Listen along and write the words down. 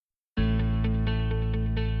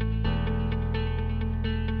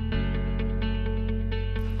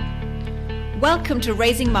Welcome to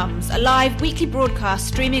Raising Mums, a live weekly broadcast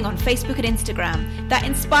streaming on Facebook and Instagram that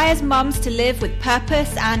inspires mums to live with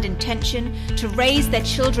purpose and intention, to raise their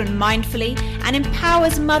children mindfully, and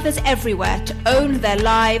empowers mothers everywhere to own their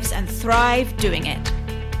lives and thrive doing it.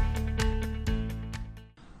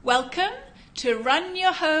 Welcome to Run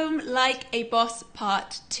Your Home Like a Boss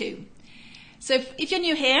Part 2. So if you're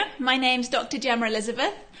new here, my name's Dr. Gemma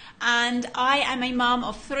Elizabeth, and I am a mum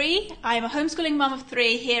of three. I am a homeschooling mum of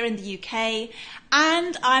three here in the UK,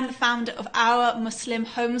 and I'm the founder of Our Muslim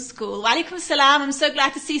Homeschool. Walaikum salam. I'm so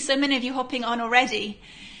glad to see so many of you hopping on already.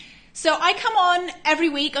 So I come on every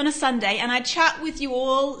week on a Sunday and I chat with you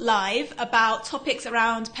all live about topics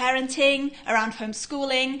around parenting, around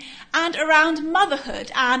homeschooling, and around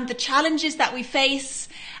motherhood and the challenges that we face,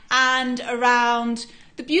 and around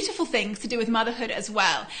the beautiful things to do with motherhood as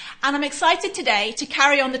well. And I'm excited today to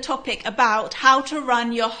carry on the topic about how to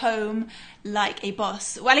run your home like a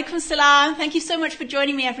boss. Walaikum salam. Thank you so much for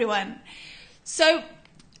joining me, everyone. So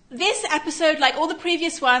this episode, like all the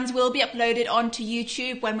previous ones, will be uploaded onto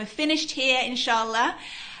YouTube when we're finished here, inshallah.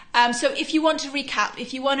 So if you want to recap,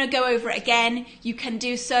 if you want to go over it again, you can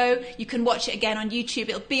do so. You can watch it again on YouTube.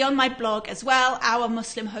 It'll be on my blog as well,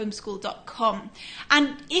 ourmuslimhomeschool.com.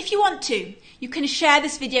 And if you want to, you can share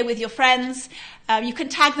this video with your friends. You can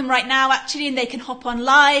tag them right now, actually, and they can hop on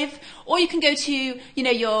live. Or you can go to,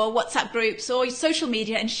 your WhatsApp groups or your social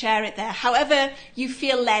media and share it there, however you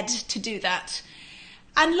feel led to do that.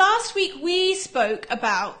 And last week we spoke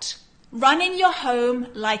about running your home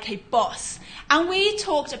like a boss. And we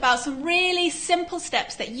talked about some really simple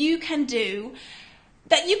steps that you can do,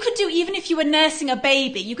 that you could do even if you were nursing a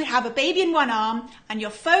baby. You could have a baby in one arm and your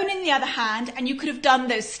phone in the other hand, and you could have done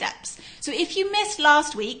those steps. So if you missed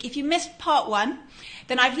last week, if you missed part 1,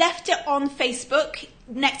 then I've left it on Facebook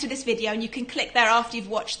next to this video, and you can click there after you've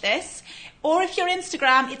watched this. Or if you're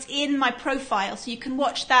Instagram, it's in my profile, so you can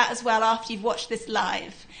watch that as well after you've watched this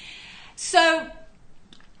live.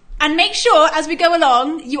 And make sure, as we go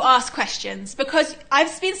along, you ask questions, because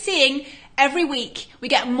I've been seeing every week we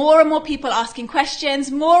get more and more people asking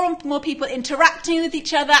questions, more and more people interacting with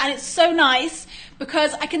each other, and it's so nice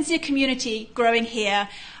because I can see a community growing here,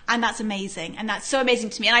 and that's amazing, and that's so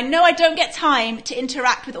amazing to me. And I know I don't get time to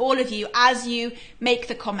interact with all of you as you make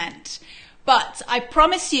the comment, but I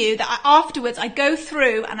promise you that afterwards I go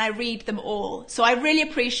through and I read them all. So I really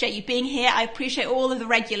appreciate you being here. I appreciate all of the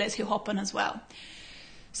regulars who hop on as well.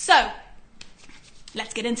 So,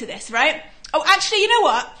 let's get into this, right? Oh, actually, you know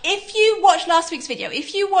what? If you watched last week's video,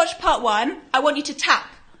 if you watched part 1, I want you to tap.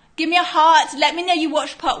 Give me a heart, let me know you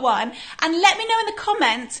watched part 1, and let me know in the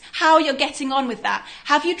comments how you're getting on with that.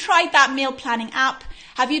 Have you tried that meal planning app?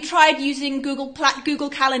 Have you tried using Google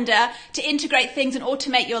Calendar to integrate things and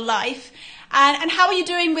automate your life? And how are you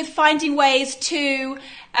doing with finding ways to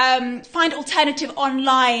find alternative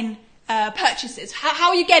online purchases? How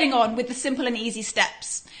are you getting on with the simple and easy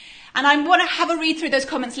steps? And I want to have a read through those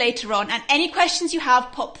comments later on, and any questions you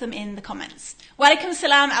have, pop them in the comments. Walaikum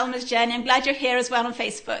salam, Alma's Journey. I'm glad you're here as well on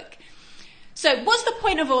Facebook. So what's the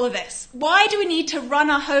point of all of this? Why do we need to run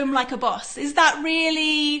our home like a boss? Is that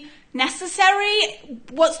really necessary?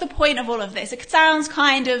 What's the point of all of this? It sounds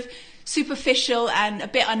kind of superficial and a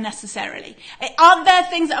bit unnecessarily. Aren't there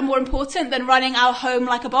things that are more important than running our home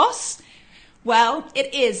like a boss? Well,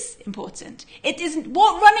 it is important. It isn't.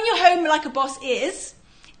 What running your home like a boss is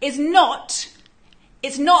not.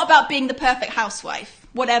 It's not about being the perfect housewife,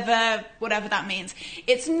 whatever that means.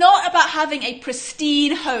 It's not about having a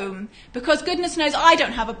pristine home, because goodness knows I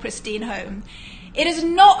don't have a pristine home. It is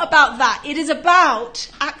not about that. It is about,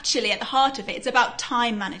 actually, at the heart of it, it's about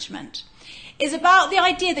time management. It's about the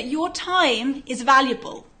idea that your time is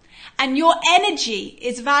valuable and your energy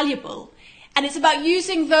is valuable, and it's about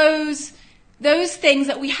using those things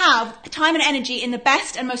that we have, time and energy, in the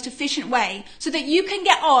best and most efficient way so that you can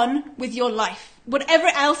get on with your life, whatever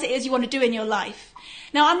else it is you want to do in your life.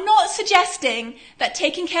 Now, I'm not suggesting that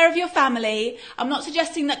taking care of your family, I'm not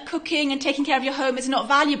suggesting that cooking and taking care of your home is not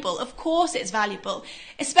valuable. Of course it's valuable,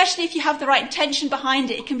 especially if you have the right intention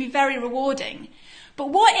behind it. It can be very rewarding. But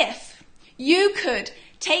what if you could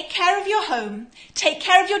take care of your home, take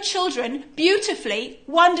care of your children beautifully,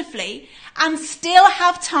 wonderfully, and still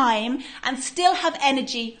have time and still have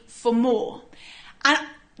energy for more? And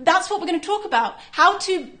that's what we're going to talk about. How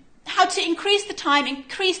to increase the time,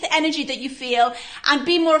 increase the energy that you feel, and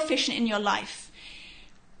be more efficient in your life.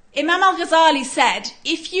 Imam al-Ghazali said,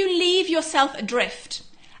 if you leave yourself adrift,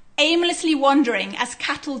 aimlessly wandering as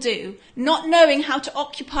cattle do, not knowing how to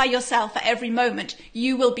occupy yourself at every moment,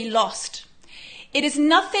 you will be lost. It is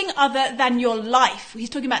nothing other than your life. He's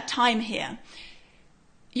talking about time here.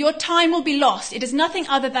 your time will be lost. It is nothing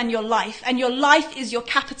other than your life, and your life is your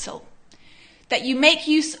capital that you make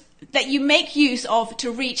use of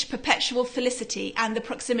to reach perpetual felicity and the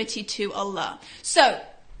proximity to Allah. So,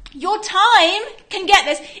 your time, can get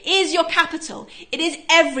this, is your capital. It is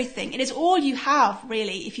everything. It is all you have,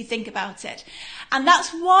 really, if you think about it. And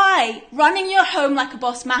that's why running your home like a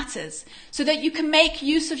boss matters, so that you can make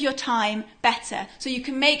use of your time better, so you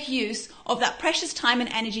can make use of that precious time and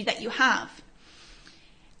energy that you have.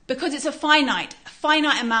 Because it's a finite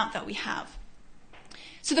amount that we have.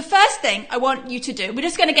 So the first thing I want you to do, we're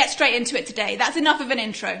just going to get straight into it today. That's enough of an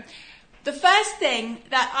intro. The first thing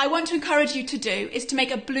that I want to encourage you to do is to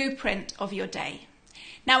make a blueprint of your day.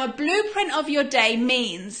 Now, a blueprint of your day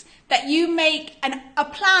means that you make a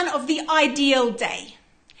plan of the ideal day,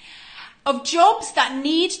 of jobs that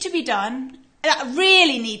need to be done, that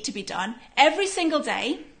really need to be done every single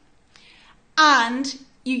day, and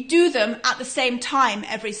you do them at the same time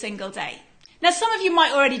every single day. Now, some of you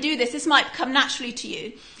might already do this. This might come naturally to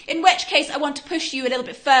you, in which case I want to push you a little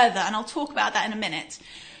bit further, and I'll talk about that in a minute.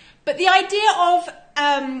 But the idea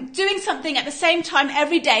of doing something at the same time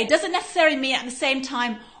every day doesn't necessarily mean at the same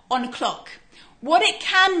time on a clock. What it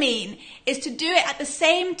can mean is to do it at the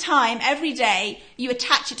same time every day, you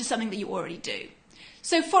attach it to something that you already do.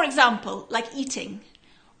 So, for example, like eating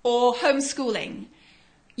or homeschooling,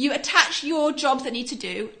 you attach your jobs that need to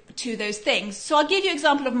do to those things. So I'll give you an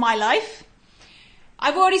example of my life.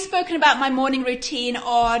 I've already spoken about my morning routine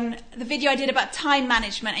on the video I did about time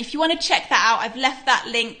management. If you want to check that out, I've left that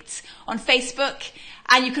linked on Facebook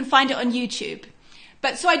and you can find it on YouTube.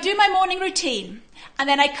 But so I do my morning routine and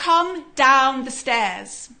then I come down the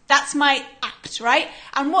stairs. That's my act, right?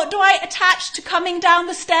 And what do I attach to coming down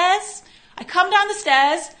the stairs? I come down the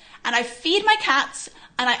stairs and I feed my cats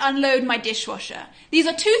and I unload my dishwasher. These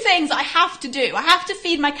are two things I have to do. I have to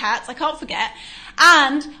feed my cats, I can't forget.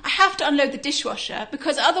 And I have to unload the dishwasher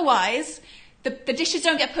because otherwise the dishes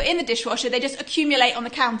don't get put in the dishwasher, they just accumulate on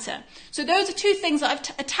the counter. So those are two things that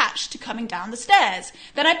I've attached to coming down the stairs.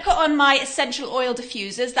 Then I put on my essential oil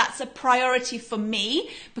diffusers. That's a priority for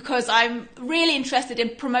me because I'm really interested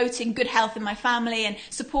in promoting good health in my family and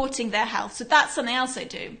supporting their health. So that's something else I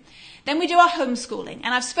do. Then we do our homeschooling.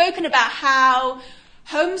 And I've spoken about how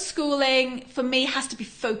homeschooling for me has to be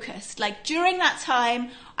focused. Like during that time,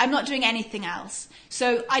 I'm not doing anything else.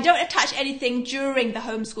 So I don't attach anything during the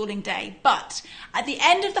homeschooling day. But at the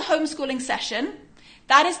end of the homeschooling session,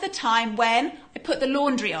 that is the time when I put the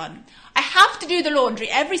laundry on. I have to do the laundry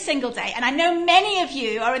every single day. And I know many of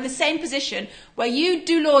you are in the same position where you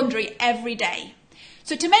do laundry every day.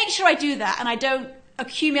 So to make sure I do that and I don't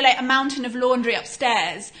accumulate a mountain of laundry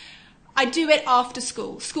upstairs, I do it after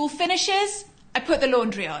school. School finishes, I put the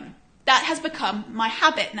laundry on. That has become my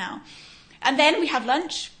habit now. And then we have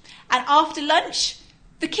lunch. And after lunch,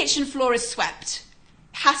 the kitchen floor is swept.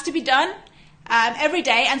 It has to be done every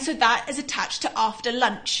day. And so that is attached to after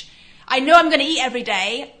lunch. I know I'm going to eat every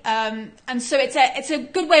day. And so it's a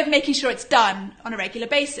good way of making sure it's done on a regular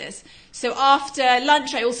basis. So after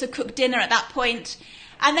lunch, I also cook dinner at that point.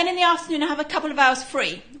 And then in the afternoon, I have a couple of hours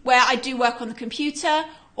free where I do work on the computer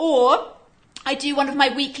or I do one of my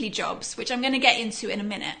weekly jobs, which I'm going to get into in a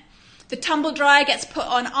minute. The tumble dryer gets put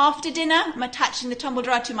on after dinner. I'm attaching the tumble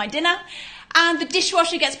dryer to my dinner. And the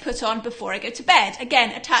dishwasher gets put on before I go to bed.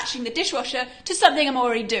 Again, attaching the dishwasher to something I'm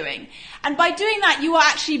already doing. And by doing that, you are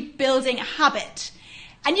actually building a habit.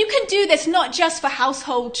 And you can do this not just for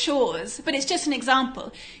household chores, but it's just an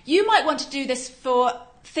example. You might want to do this for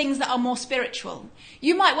things that are more spiritual.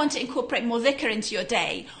 You might want to incorporate more dhikr into your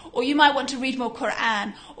day, or you might want to read more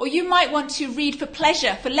Quran, or you might want to read for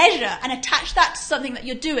pleasure, for leisure, and attach that to something that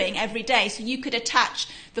you're doing every day. So you could attach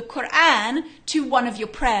the Quran to one of your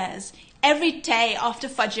prayers. Every day after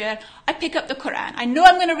Fajr, I pick up the Quran. I know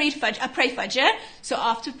I'm going to read Fajr, I pray Fajr, so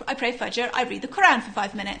after I pray Fajr, I read the Quran for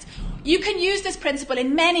 5 minutes. You can use this principle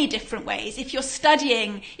in many different ways. If you're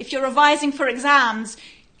studying, if you're revising for exams,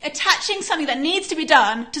 attaching something that needs to be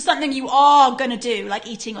done to something you are going to do, like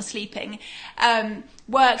eating or sleeping,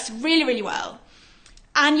 works really, really well.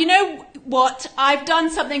 And you know what? I've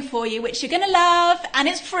done something for you which you're going to love, and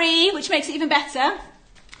it's free, which makes it even better.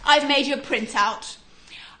 I've made you a printout.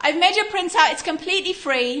 It's completely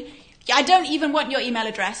free. I don't even want your email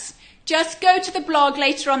address. Just go to the blog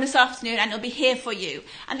later on this afternoon and it'll be here for you.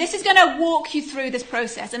 And this is going to walk you through this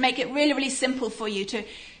process and make it really, really simple for you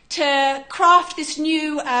to craft this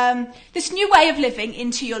new way of living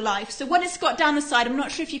into your life. So what it's got down the side, I'm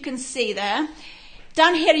not sure if you can see there.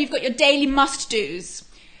 Down here you've got your daily must-dos.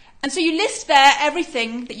 And so you list there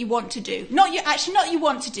everything that you want to do. Not you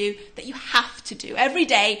want to do, that you have to do every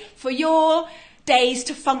day for your days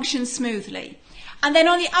to function smoothly. And then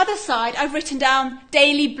on the other side, I've written down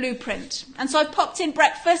daily blueprint. And so I've popped in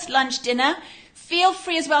breakfast, lunch, dinner. Feel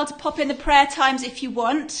free as well to pop in the prayer times if you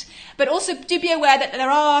want. But also do be aware that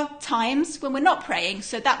there are times when we're not praying,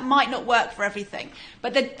 so that might not work for everything.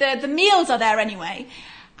 But the meals are there anyway.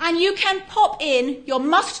 And you can pop in your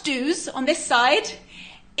must-dos on this side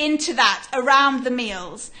into that around the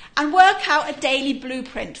meals and work out a daily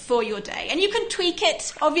blueprint for your day. And you can tweak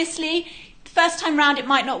it, obviously. First time round it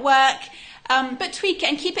might not work. But tweak it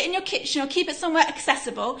and keep it in your kitchen or keep it somewhere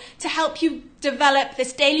accessible to help you develop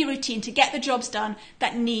this daily routine to get the jobs done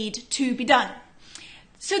that need to be done.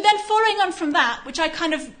 So then following on from that, which I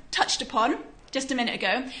kind of touched upon just a minute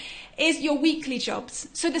ago, is your weekly jobs.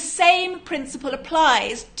 So the same principle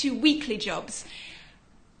applies to weekly jobs.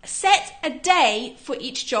 Set a day for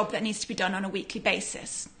each job that needs to be done on a weekly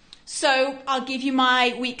basis. So I'll give you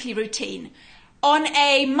my weekly routine. On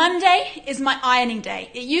a Monday is my ironing day.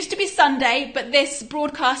 It used to be Sunday, but this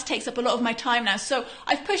broadcast takes up a lot of my time now. So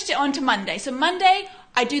I've pushed it on to Monday. So Monday,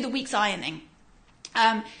 I do the week's ironing.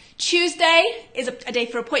 Tuesday is a day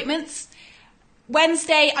for appointments.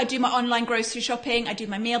 Wednesday, I do my online grocery shopping. I do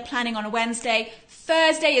my meal planning on a Wednesday.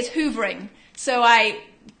 Thursday is hoovering. So I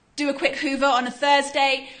do a quick hoover on a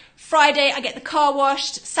Thursday. Friday, I get the car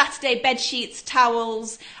washed. Saturday, bed sheets,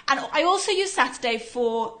 towels. And I also use Saturday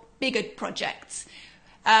for bigger projects.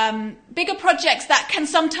 Bigger projects that can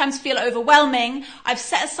sometimes feel overwhelming. I've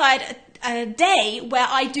set aside a day where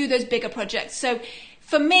I do those bigger projects. So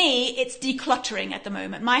for me, it's decluttering at the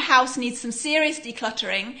moment. My house needs some serious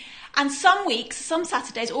decluttering. And some weeks, some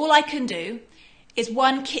Saturdays, all I can do is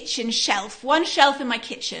one shelf in my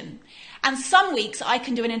kitchen. And some weeks I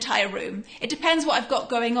can do an entire room. It depends what I've got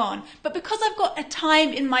going on. But because I've got a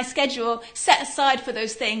time in my schedule set aside for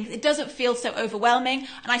those things, it doesn't feel so overwhelming.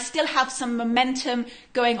 And I still have some momentum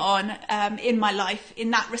going on in my life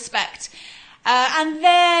in that respect. And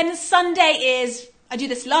then Sunday I do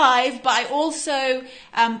this live, but I also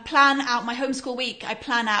plan out my homeschool week. I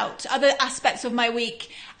plan out other aspects of my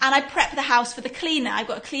week. And I prep the house for the cleaner. I've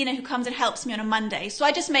got a cleaner who comes and helps me on a Monday. So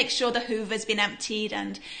I just make sure the hoover's been emptied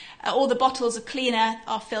and all the bottles of cleaner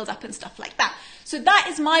are filled up and stuff like that. So that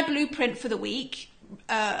is my blueprint for the week.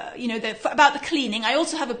 About the cleaning. I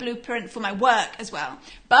also have a blueprint for my work as well.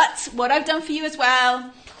 But what I've done for you as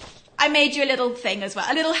well, I made you a little thing as well,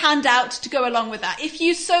 a little handout to go along with that. If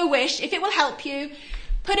you so wish, if it will help you,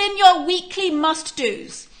 put in your weekly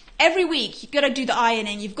must-dos. Every week, you've got to do the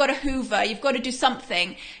ironing, you've got to hoover, you've got to do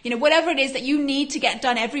something. Whatever it is that you need to get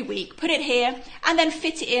done every week, put it here and then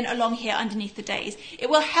fit it in along here underneath the days. It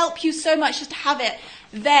will help you so much just to have it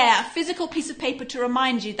there, a physical piece of paper to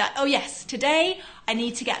remind you that, oh yes, today I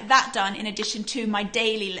need to get that done in addition to my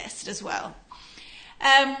daily list as well.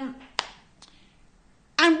 And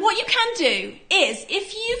what you can do is,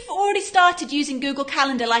 if you've already started using Google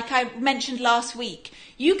Calendar like I mentioned last week,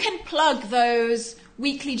 you can plug those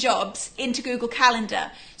weekly jobs into Google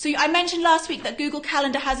Calendar. So I mentioned last week that Google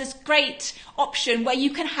Calendar has this great option where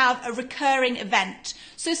you can have a recurring event.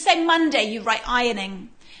 So say Monday you write ironing.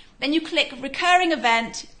 Then you click recurring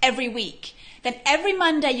event every week. Then every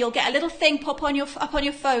Monday you'll get a little thing pop on up on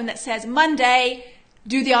your phone that says Monday,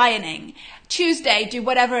 do the ironing. Tuesday, do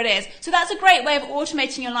whatever it is. So that's a great way of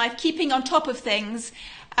automating your life, keeping on top of things,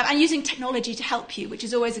 and using technology to help you, which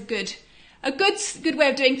is always a good way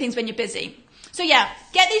of doing things when you're busy. So yeah,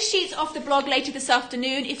 get these sheets off the blog later this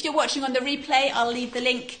afternoon. If you're watching on the replay, I'll leave the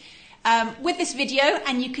link with this video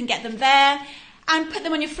and you can get them there and put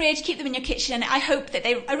them on your fridge, keep them in your kitchen. I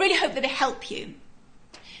really hope that they help you.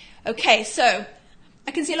 Okay, so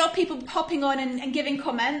I can see a lot of people popping on and giving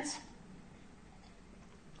comments.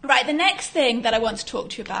 Right, the next thing that I want to talk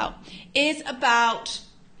to you about is about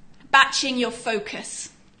batching your focus.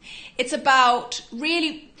 It's about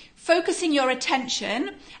really focusing your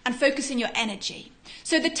attention and focusing your energy.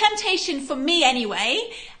 So the temptation for me anyway,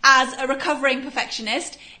 as a recovering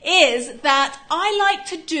perfectionist, is that I like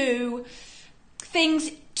to do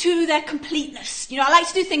things to their completeness. I like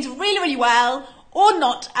to do things really, really well or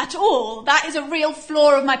not at all. That is a real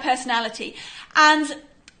flaw of my personality. And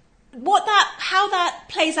how that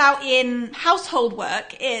plays out in household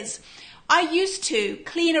work is I used to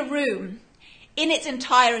clean a room in its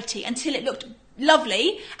entirety until it looked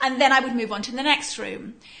lovely, and then I would move on to the next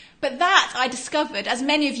room. But that, I discovered, as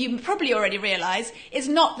many of you probably already realise, is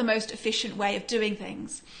not the most efficient way of doing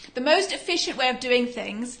things. The most efficient way of doing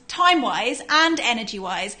things, time-wise and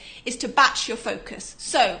energy-wise, is to batch your focus.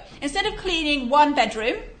 So, instead of cleaning one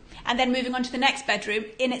bedroom and then moving on to the next bedroom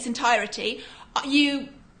in its entirety, you,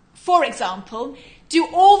 for example, do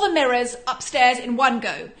all the mirrors upstairs in one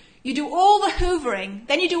go. You do all the hoovering,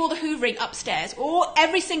 then you do all the hoovering upstairs, or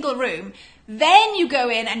every single room. Then you go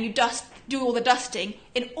in and you do all the dusting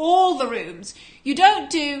in all the rooms. You don't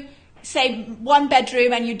do, say, one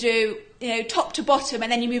bedroom and you do, top to bottom,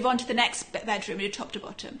 and then you move on to the next bedroom and you do top to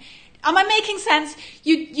bottom. Am I making sense?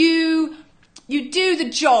 You do the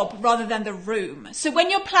job rather than the room. So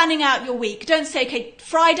when you're planning out your week, don't say, okay,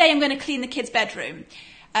 Friday I'm going to clean the kids' bedroom.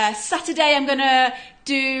 Saturday I'm going to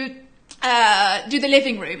do the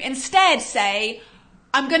living room. Instead, say,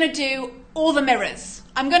 I'm going to do all the mirrors.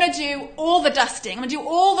 I'm going to do all the dusting. I'm going to do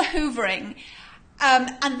all the hoovering.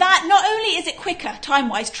 And that, not only is it quicker,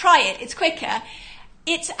 time-wise, try it, it's quicker,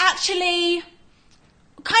 it's actually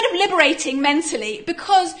kind of liberating mentally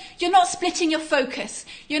because you're not splitting your focus.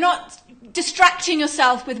 You're not distracting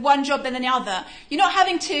yourself with one job than the other. You're not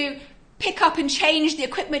having to pick up and change the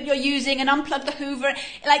equipment you're using and unplug the hoover.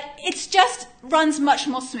 It just runs much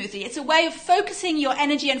more smoothly. It's a way of focusing your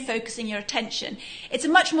energy and focusing your attention. It's a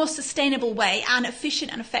much more sustainable way and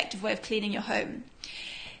efficient and effective way of cleaning your home.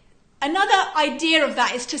 Another idea of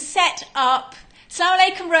that is to set up, Assalamu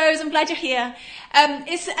alaikum, Rose, I'm glad you're here.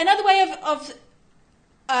 It's another way of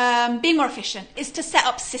being more efficient is to set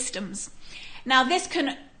up systems. Now this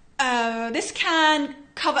can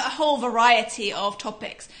cover a whole variety of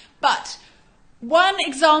topics, but one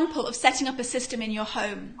example of setting up a system in your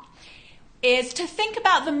home is to think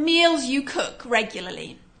about the meals you cook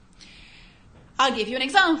regularly. I'll give you an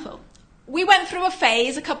example. We went through a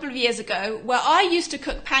phase a couple of years ago where I used to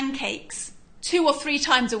cook pancakes 2 or 3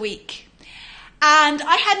 times a week. And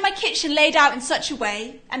I had my kitchen laid out in such a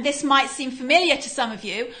way, and this might seem familiar to some of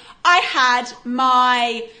you, I had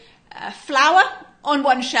my flour on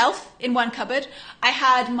one shelf in one cupboard, I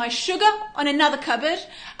had my sugar on another cupboard,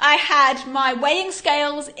 I had my weighing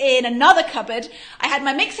scales in another cupboard, I had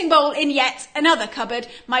my mixing bowl in yet another cupboard,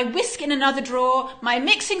 my whisk in another drawer, my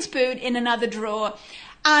mixing spoon in another drawer.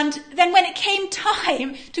 And then when it came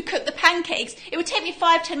time to cook the pancakes, it would take me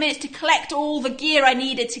 5-10 minutes to collect all the gear I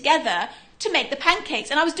needed together to make the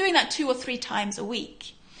pancakes. And I was doing that 2 or 3 times a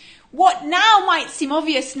week. What now might seem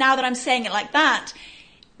obvious now that I'm saying it like that,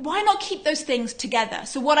 why not keep those things together?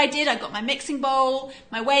 So what I did, I got my mixing bowl,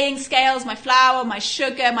 my weighing scales, my flour, my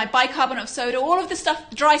sugar, my bicarbonate of soda, all of the stuff,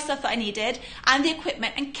 the dry stuff that I needed, and the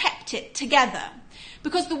equipment, and kept it together.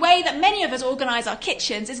 Because the way that many of us organize our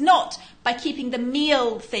kitchens is not by keeping the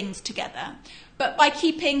meal things together, but by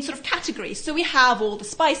keeping sort of categories. So we have all the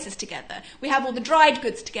spices together, we have all the dried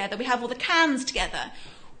goods together, we have all the cans together.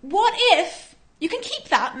 What if, you can keep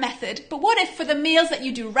that method, but what if for the meals that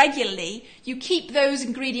you do regularly, you keep those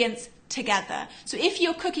ingredients together? So if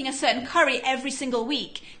you're cooking a certain curry every single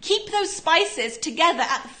week, keep those spices together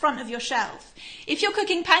at the front of your shelf. If you're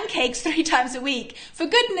cooking pancakes 3 times a week, for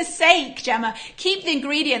goodness sake, Gemma, keep the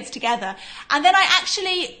ingredients together. And then I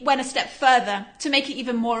actually went a step further to make it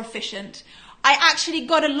even more efficient. I actually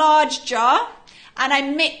got a large jar and I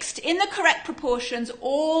mixed in the correct proportions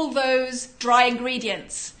all those dry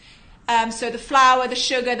ingredients. So the flour, the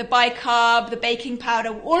sugar, the bicarb, the baking powder,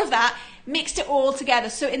 all of that, mixed it all together.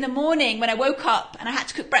 So in the morning when I woke up and I had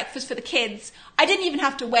to cook breakfast for the kids, I didn't even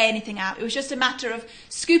have to weigh anything out. It was just a matter of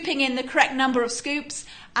scooping in the correct number of scoops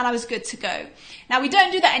and I was good to go. Now we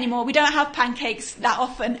don't do that anymore. We don't have pancakes that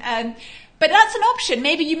often. But that's an option.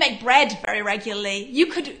 Maybe you make bread very regularly. You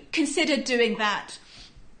could consider doing that.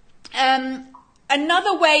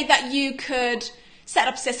 Another way that you could set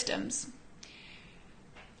up systems.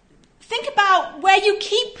 Think about where you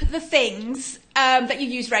keep the things that you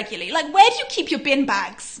use regularly. Like, where do you keep your bin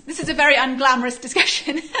bags? This is a very unglamorous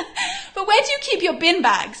discussion. But where do you keep your bin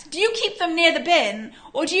bags? Do you keep them near the bin?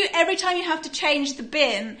 Or do you, every time you have to change the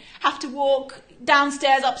bin, have to walk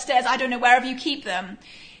downstairs, upstairs, I don't know, wherever you keep them?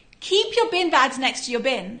 Keep your bin bags next to your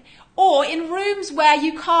bin. Or in rooms where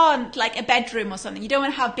you can't, like a bedroom or something, you don't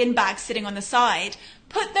want to have bin bags sitting on the side,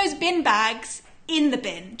 put those bin bags in the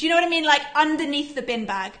bin. Do you know what I mean? Like underneath the bin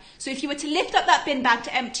bag. So if you were to lift up that bin bag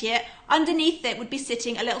to empty it, underneath it would be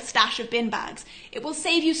sitting a little stash of bin bags. It will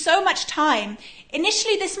save you so much time.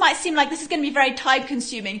 Initially, this might seem like this is going to be very time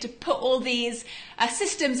consuming to put all these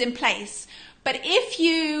systems in place. But if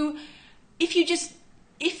you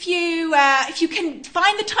can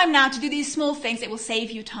find the time now to do these small things, it will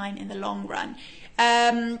save you time in the long run.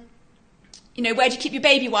 Where do you keep your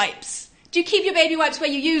baby wipes? Do you keep your baby wipes where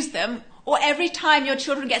you use them? Or every time your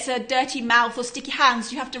children gets a dirty mouth or sticky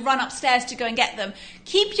hands, you have to run upstairs to go and get them?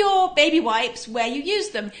 Keep your baby wipes where you use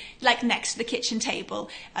them, like next to the kitchen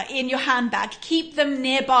table, in your handbag. Keep them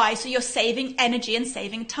nearby so you're saving energy and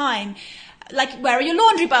saving time. Like, where are your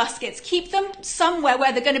laundry baskets? Keep them somewhere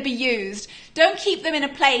where they're going to be used. Don't keep them in a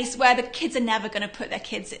place where the kids are never going to put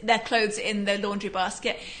their clothes in the laundry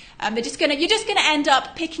basket. You're just going to end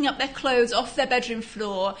up picking up their clothes off their bedroom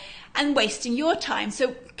floor and wasting your time.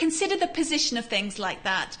 So consider the position of things like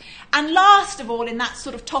that. And last of all, in that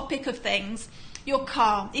sort of topic of things, your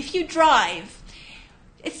car. If you drive,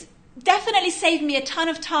 it's definitely saved me a ton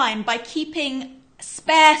of time by keeping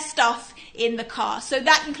spare stuff in the car. So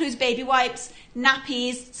that includes baby wipes,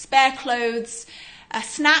 nappies, spare clothes,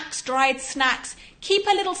 snacks, dried snacks. Keep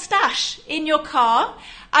a little stash in your car.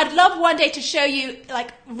 I'd love one day to show you,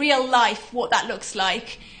 like, real life what that looks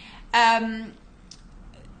like.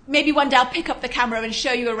 Maybe one day I'll pick up the camera and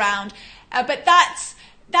show you around. But that's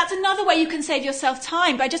another way you can save yourself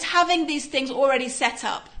time, by just having these things already set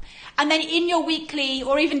up. And then in your weekly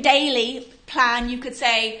or even daily plan, you could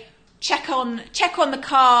say, check on the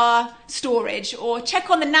car storage, or check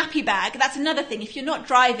on the nappy bag. That's another thing. If you're not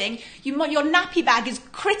driving, your nappy bag is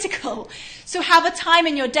critical. So have a time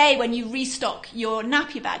in your day when you restock your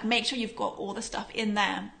nappy bag. Make sure you've got all the stuff in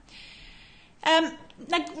there. Now,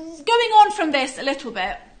 going on from this a little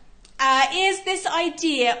bit, is this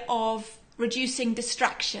idea of reducing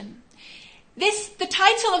distraction. The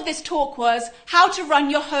title of this talk was How to Run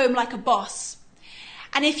Your Home Like a Boss.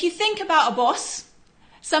 And if you think about a boss,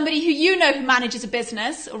 somebody who who manages a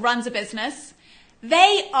business or runs a business,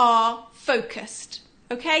 they are focused,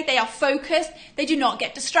 okay? They are focused. They do not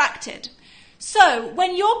get distracted. So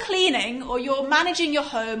when you're cleaning, or you're managing your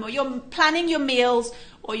home, or you're planning your meals,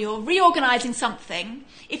 or you're reorganizing something,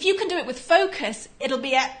 if you can do it with focus, it'll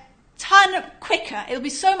be a ton quicker. It'll be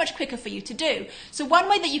so much quicker for you to do. So one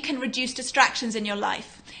way that you can reduce distractions in your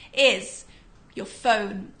life is your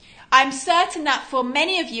phone. I'm certain that for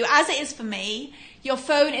many of you, as it is for me, your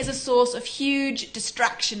phone is a source of huge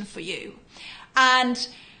distraction for you. And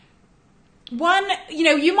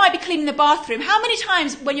you might be cleaning the bathroom. How many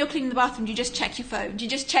times when you're cleaning the bathroom do you just check your phone? Do you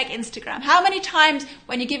just check Instagram? How many times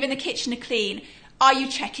when you're giving the kitchen a clean are you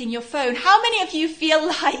checking your phone? How many of you feel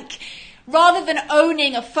like rather than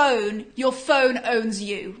owning a phone, your phone owns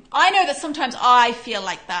you? I know that sometimes I feel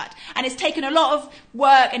like that. And it's taken a lot of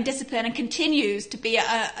work and discipline, and continues to be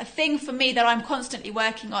a thing for me that I'm constantly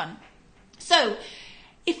working on. So,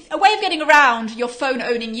 if a way of getting around your phone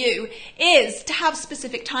owning you is to have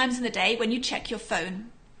specific times in the day when you check your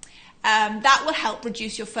phone. That will help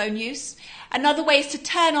reduce your phone use. Another way is to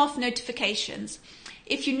turn off notifications.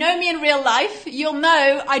 If you know me in real life, you'll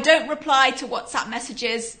know I don't reply to WhatsApp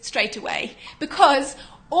messages straight away, because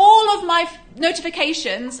all of my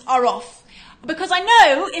notifications are off. Because I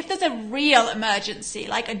know if there's a real emergency,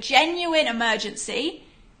 like a genuine emergency,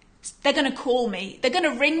 they're going to call me. They're going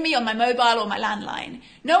to ring me on my mobile or my landline.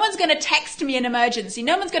 No one's going to text me an emergency.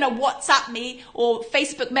 No one's going to WhatsApp me or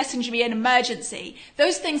Facebook Messenger me an emergency.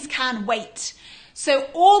 Those things can wait. So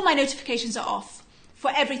all my notifications are off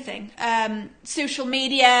for everything. Social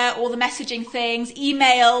media, all the messaging things,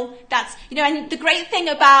 email. And the great thing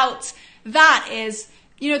about that is,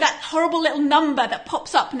 that horrible little number that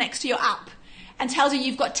pops up next to your app and tells you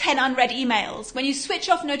you've got 10 unread emails. When you switch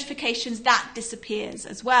off notifications, that disappears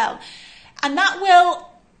as well. And that will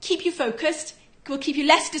keep you focused, will keep you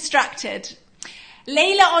less distracted.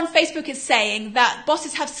 Layla on Facebook is saying that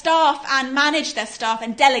bosses have staff and manage their staff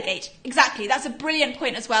and delegate. Exactly, that's a brilliant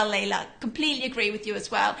point as well, Layla. Completely agree with you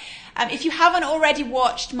as well. If you haven't already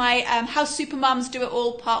watched my How Supermums Do It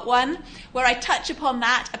All Part 1, where I touch upon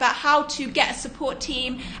that, about how to get a support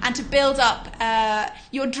team and to build up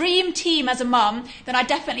your dream team as a mum, then I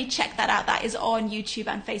definitely check that out. That is on YouTube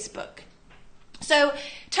and Facebook. So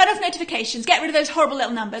turn off notifications, get rid of those horrible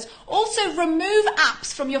little numbers. Also remove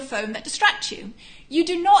apps from your phone that distract you. You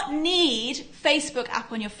do not need Facebook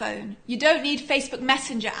app on your phone. You don't need Facebook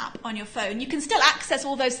Messenger app on your phone. You can still access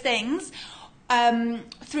all those things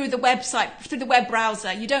through the website, through the web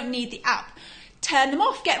browser. You don't need the app. Turn them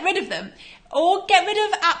off, get rid of them. Or get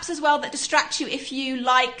rid of apps as well that distract you if you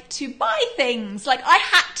like to buy things. Like I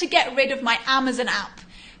had to get rid of my Amazon app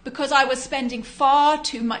because I was spending far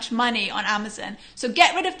too much money on Amazon. So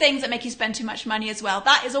get rid of things that make you spend too much money as well.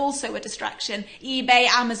 That is also a distraction. eBay,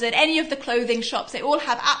 Amazon, any of the clothing shops, they all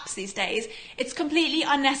have apps these days. It's completely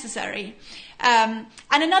unnecessary. And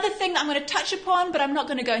another thing that I'm going to touch upon, but I'm not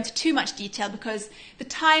going to go into too much detail because the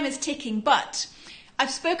time is ticking, but I've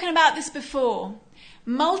spoken about this before.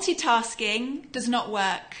 Multitasking does not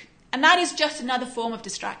work. And that is just another form of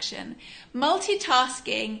distraction.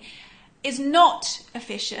 Multitasking is not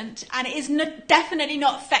efficient and it is definitely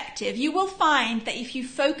not effective. You will find that if you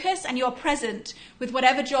focus and you're present with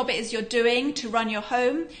whatever job it is you're doing to run your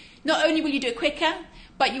home, not only will you do it quicker,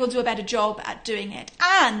 but you will do a better job at doing it.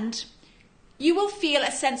 And you will feel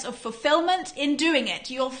a sense of fulfillment in doing it.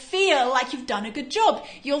 You'll feel like you've done a good job.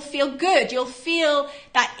 You'll feel good. You'll feel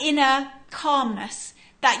that inner calmness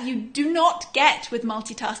that you do not get with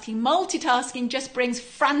multitasking. Multitasking just brings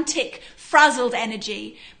frantic, frazzled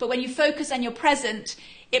energy. But when you focus and you're present,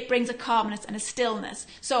 it brings a calmness and a stillness.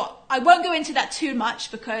 So I won't go into that too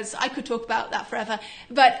much because I could talk about that forever.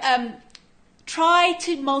 But try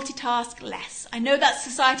to multitask less. I know that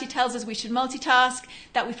society tells us we should multitask,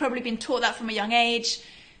 that we've probably been taught that from a young age.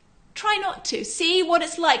 Try not to. See what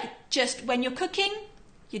it's like just when you're cooking,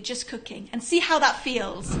 you're just cooking, and see how that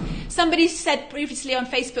feels. Somebody said previously on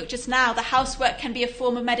Facebook just now, the housework can be a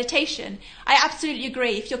form of meditation. I absolutely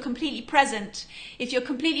agree. If you're completely present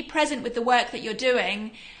with the work that you're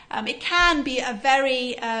doing, it can be a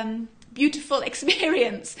very beautiful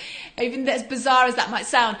experience, even as bizarre as that might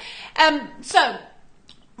sound. So,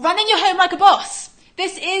 running your home like a boss.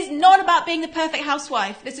 This is not about being the perfect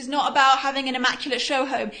housewife. This is not about having an immaculate show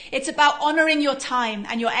home. It's about honouring your time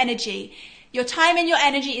and your energy. Your time and your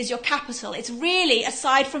energy is your capital. It's really,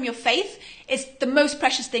 aside from your faith, it's the most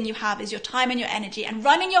precious thing you have is your time and your energy. And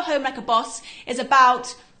running your home like a boss is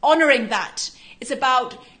about honouring that. It's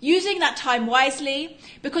about using that time wisely,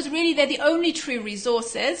 because really they're the only true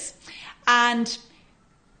resources. And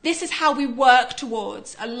this is how we work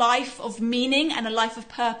towards a life of meaning and a life of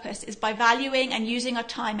purpose, is by valuing and using our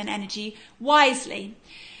time and energy wisely.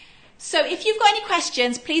 So if you've got any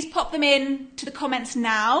questions, please pop them in to the comments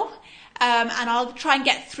now. And I'll try and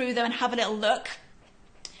get through them and have a little look.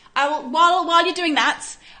 While you're doing that,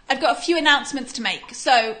 I've got a few announcements to make.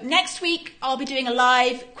 So next week, I'll be doing a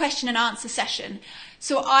live question and answer session.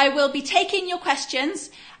 So I will be taking your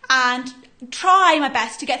questions and try my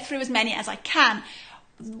best to get through as many as I can.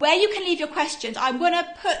 Where you can leave your questions, I'm going to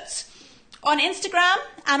put on Instagram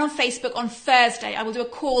and on Facebook on Thursday. I will do a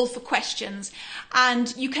call for questions,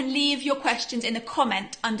 and you can leave your questions in the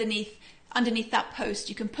comment underneath that post.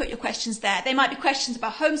 You can put your questions there. They might be questions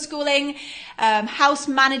about homeschooling, house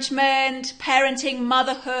management, parenting,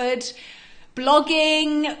 motherhood,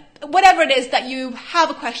 blogging, whatever it is that you have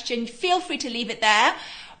a question, feel free to leave it there.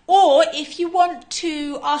 Or if you want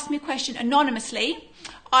to ask me a question anonymously,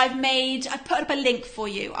 I've put up a link for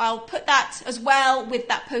you. I'll put that as well with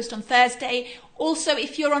that post on Thursday. Also,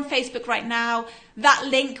 if you're on Facebook right now, that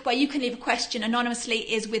link where you can leave a question anonymously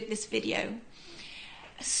is with this video.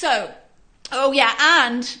 So, oh yeah,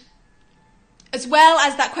 and as well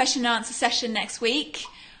as that question and answer session next week,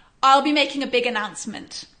 I'll be making a big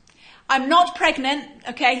announcement. I'm not pregnant,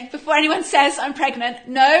 okay? Before anyone says I'm pregnant,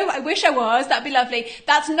 no, I wish I was, that'd be lovely.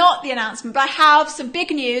 That's not the announcement, but I have some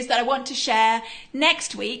big news that I want to share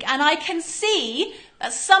next week, and I can see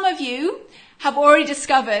that some of you have already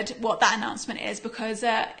discovered what that announcement is, because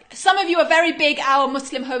some of you are very big Our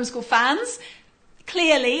Muslim Homeschool fans,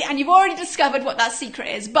 clearly, and you've already discovered what that secret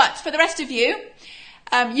is. But for the rest of you,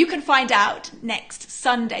 you can find out next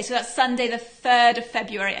Sunday. So that's Sunday the 3rd of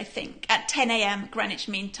February, I think, at 10 a.m. Greenwich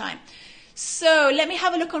Mean Time. So let me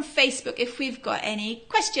have a look on Facebook if we've got any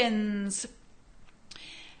questions.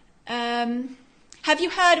 Have you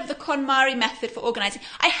heard of the KonMari method for organising?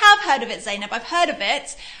 I have heard of it, Zainab. I've heard of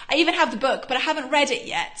it. I even have the book, but I haven't read it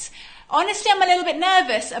yet. Honestly, I'm a little bit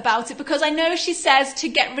nervous about it because I know she says to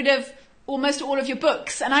get rid of almost all of your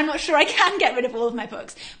books, and I'm not sure I can get rid of all of my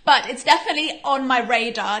books, but it's definitely on my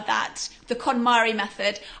radar, that the KonMari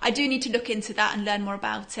method. I do need to look into that and learn more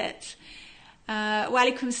about it. Wa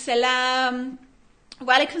alaikum salam.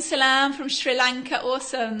 Wa alaikum salam from Sri Lanka.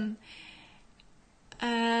 Awesome.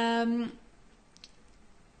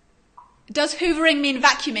 Does hoovering mean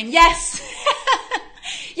vacuuming? Yes.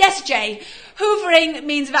 Yes, Jay. Hoovering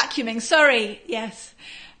means vacuuming. Sorry. Yes.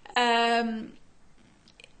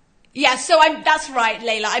 Yeah, so that's right,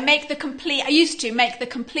 Layla. I used to make the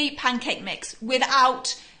complete pancake mix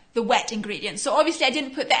without the wet ingredients. So obviously I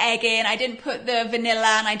didn't put the egg in, I didn't put the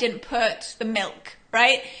vanilla, and I didn't put the milk,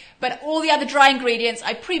 right? But all the other dry ingredients,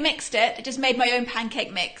 I pre-mixed it. I just made my own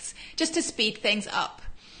pancake mix just to speed things up.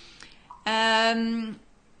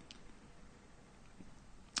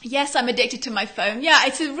 Yes, I'm addicted to my phone. Yeah,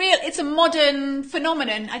 it's a modern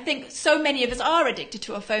phenomenon. I think so many of us are addicted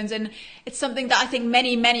to our phones, and it's something that I think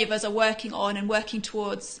many of us are working on and working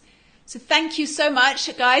towards. So thank you so much,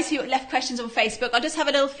 guys, who left questions on Facebook. I'll just have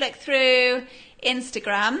a little flick through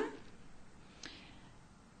Instagram.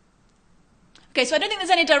 Okay, so I don't think there's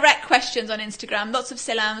any direct questions on Instagram. Lots of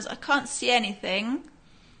salams. I can't see anything.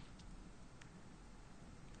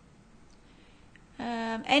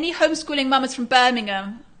 Any homeschooling mamas from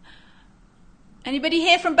Birmingham? Anybody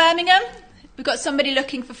here from Birmingham? We've got somebody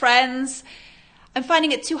looking for friends. I'm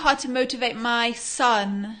finding it too hard to motivate my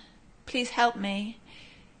son. Please help me.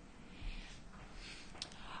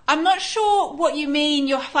 I'm not sure what you mean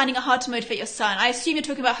you're finding it hard to motivate your son. I assume you're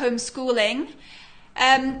talking about homeschooling.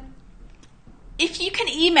 If you can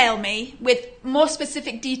email me with more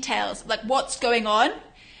specific details, like what's going on,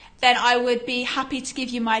 then I would be happy to give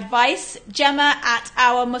you my advice.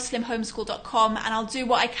 Gemma@ourmuslimhomeschool.com, and I'll do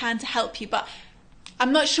what I can to help you. But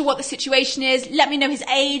I'm not sure what the situation is. Let me know his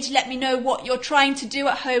age. Let me know what you're trying to do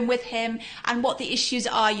at home with him and what the issues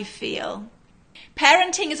are you feel.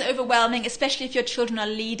 Parenting is overwhelming, especially if your children are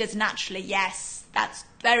leaders naturally. Yes, that's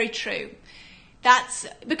very true. That's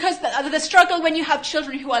because the struggle when you have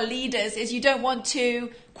children who are leaders is you don't want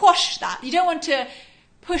to quash that. You don't want to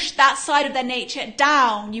push that side of their nature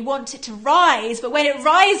down. You want it to rise, but when it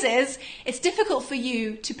rises, it's difficult for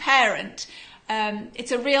you to parent.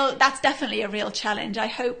 That's definitely a real challenge. I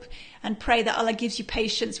hope and pray that Allah gives you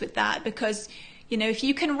patience with that, because if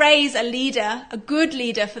you can raise a leader, a good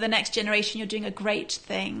leader for the next generation, you're doing a great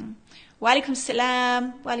thing. Wa alaikum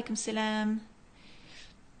salam. Wa alaikum salam.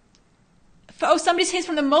 Somebody's here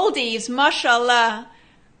from the Maldives. MashaAllah.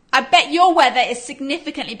 I bet your weather is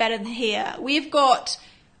significantly better than here. We've got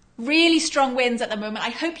really strong winds at the moment.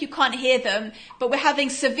 I hope you can't hear them, but we're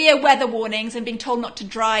having severe weather warnings and being told not to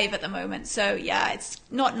drive at the moment. So yeah, it's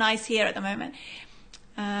not nice here at the moment.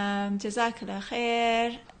 Jazakallah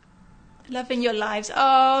khair. Loving your lives.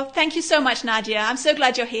 Oh, thank you so much, Nadia. I'm so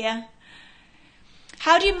glad you're here.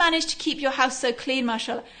 How do you manage to keep your house so clean,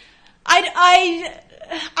 mashallah? I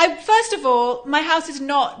first of all, my house is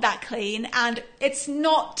not that clean, and it's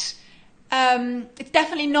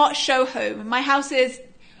definitely not show home. My house is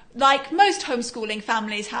like most homeschooling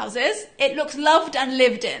families' houses. It looks loved and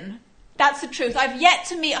lived in. That's the truth. I've yet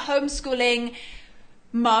to meet a homeschooling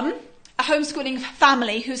mum, a homeschooling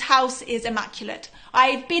family whose house is immaculate.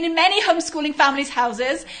 I've been in many homeschooling families'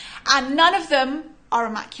 houses, and none of them are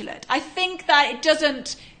immaculate. I think that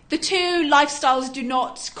the two lifestyles do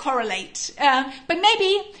not correlate. But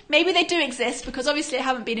maybe they do exist, because obviously I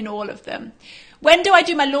haven't been in all of them. When do I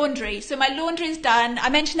do my laundry? So my laundry is done. I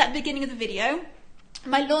mentioned at the beginning of the video.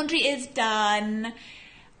 My laundry is done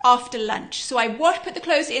after lunch. So I put the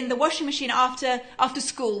clothes in the washing machine after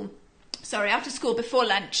school, before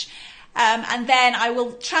lunch. And then I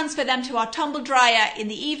will transfer them to our tumble dryer in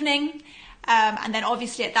the evening. And then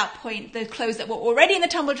obviously at that point, the clothes that were already in the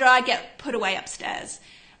tumble dryer get put away upstairs.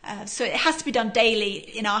 So it has to be done daily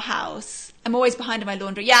in our house. I'm always behind in my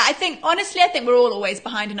laundry. Yeah, I think we're all always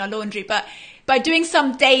behind in our laundry, but by doing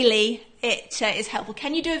some daily, it is helpful.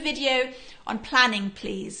 Can you do a video on planning,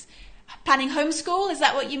 please? Planning homeschool, is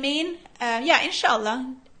that what you mean? Yeah,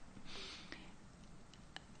 inshallah.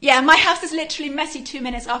 Yeah, my house is literally messy 2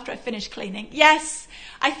 minutes after I finish cleaning. Yes,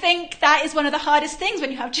 I think that is one of the hardest things when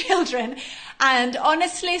you have children. And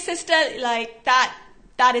honestly, sister, like that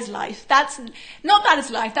is life. That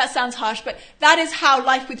sounds harsh, but that is how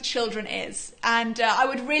life with children is. And I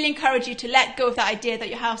would really encourage you to let go of that idea that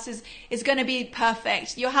your house is going to be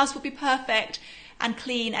perfect. Your house will be perfect and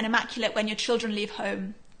clean and immaculate when your children leave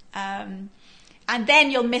home. And then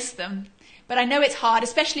you'll miss them. But I know it's hard,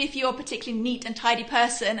 especially if you're a particularly neat and tidy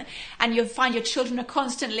person and you find your children are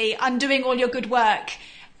constantly undoing all your good work.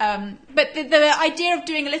 But the idea of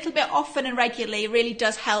doing a little bit often and regularly really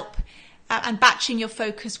does help, and batching your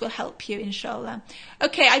focus will help you, inshallah.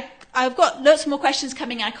 Okay, I've got lots more questions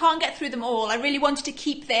coming in. I can't get through them all. I really wanted to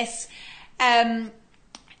keep this under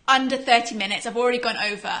 30 minutes. I've already gone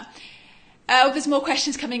over. There's more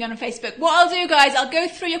questions coming on Facebook. What I'll do, guys, I'll go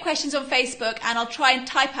through your questions on Facebook and I'll try and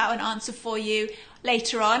type out an answer for you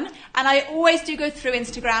later on. And I always do go through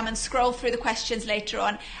Instagram and scroll through the questions later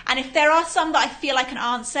on. And if there are some that I feel I can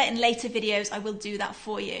answer in later videos, I will do that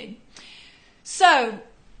for you. So,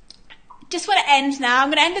 just want to end now. I'm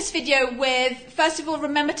going to end this video with, first of all,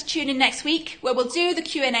 remember to tune in next week where we'll do the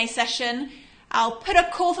Q&A session. I'll put a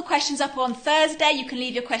call for questions up on Thursday. You can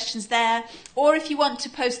leave your questions there. Or if you want to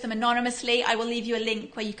post them anonymously, I will leave you a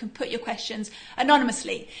link where you can put your questions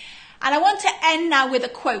anonymously. And I want to end now with a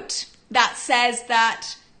quote that says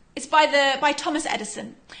that it's by Thomas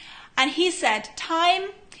Edison. And he said,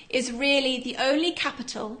 "Time is really the only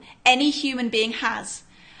capital any human being has,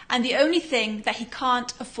 and the only thing that he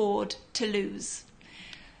can't afford to lose."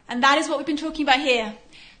 And that is what we've been talking about here.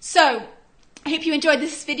 So, I hope you enjoyed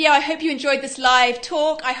this video. I hope you enjoyed this live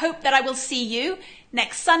talk. I hope that I will see you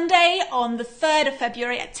next Sunday on the 3rd of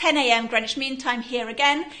February at 10 a.m. Greenwich Mean Time here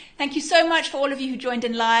again. Thank you so much for all of you who joined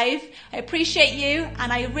in live. I appreciate you,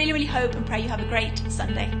 and I really, really hope and pray you have a great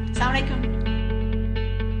Sunday. Assalamu alaikum.